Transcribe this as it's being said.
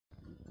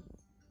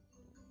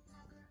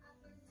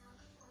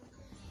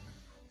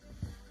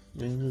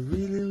When you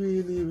really,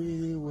 really,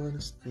 really want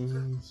to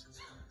sneeze,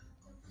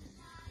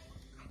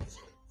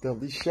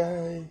 don't be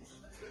shy.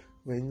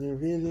 When you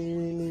really,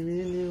 really,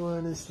 really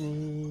want to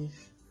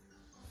sneeze,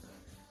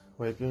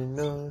 wipe your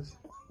nose,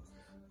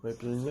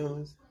 wipe your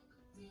nose.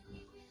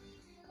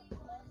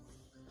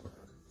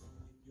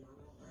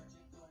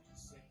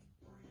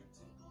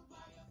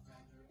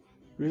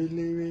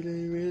 Really,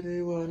 really,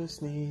 really want to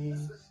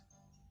sneeze.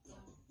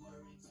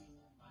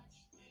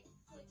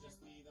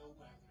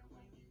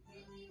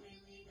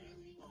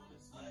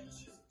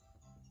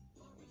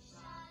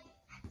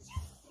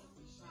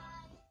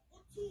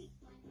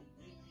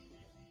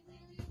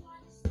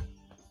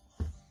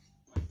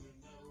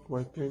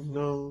 Wipe your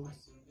nose,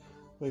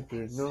 wipe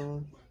your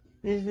nose.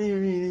 Really,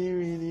 really,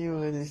 really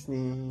want to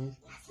sneeze.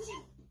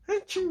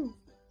 Achoo!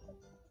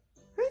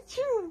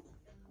 Achoo!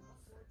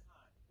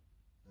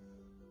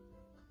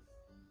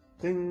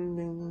 Ding,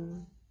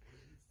 ding.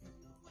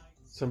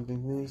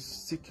 Something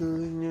is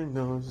tickling your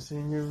nose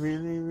and you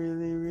really,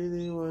 really,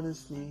 really want to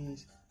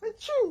sneeze.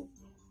 Achoo!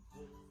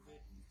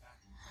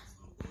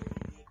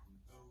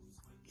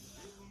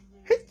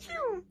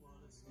 Achoo!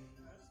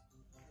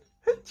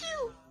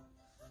 Achoo!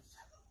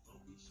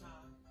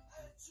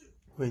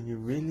 When you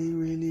really,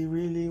 really,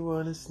 really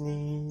want to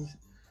sneeze,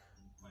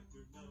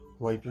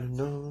 wipe your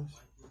nose,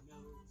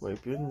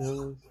 wipe your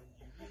nose.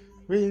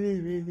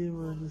 Really, really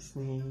want to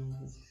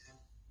sneeze.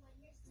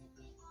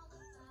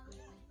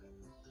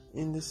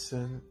 In the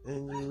sun,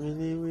 and you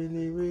really,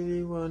 really,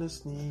 really want to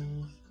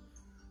sneeze.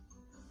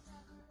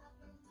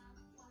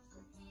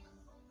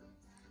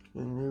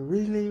 And you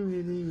really,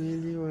 really,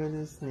 really want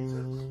to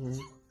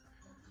sneeze.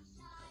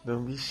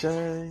 Don't be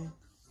shy,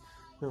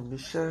 don't be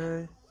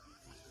shy.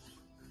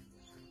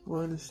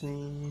 Want to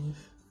sneeze.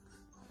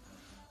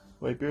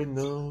 Wipe your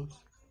nose.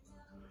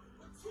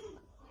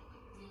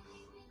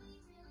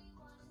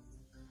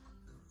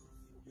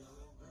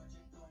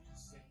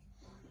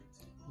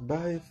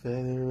 Buy a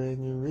feather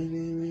when you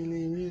really,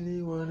 really,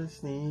 really want to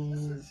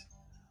sneeze.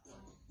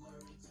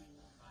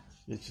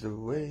 It's the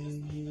way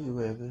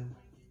you ever.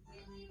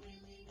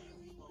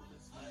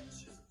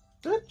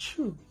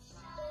 Achoo!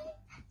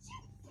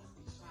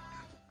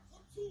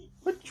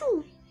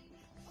 Achoo!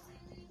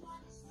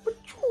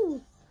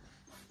 Achoo!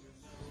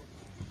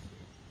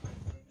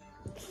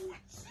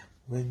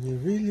 When you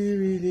really,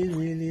 really,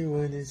 really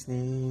want to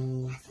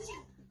sneeze.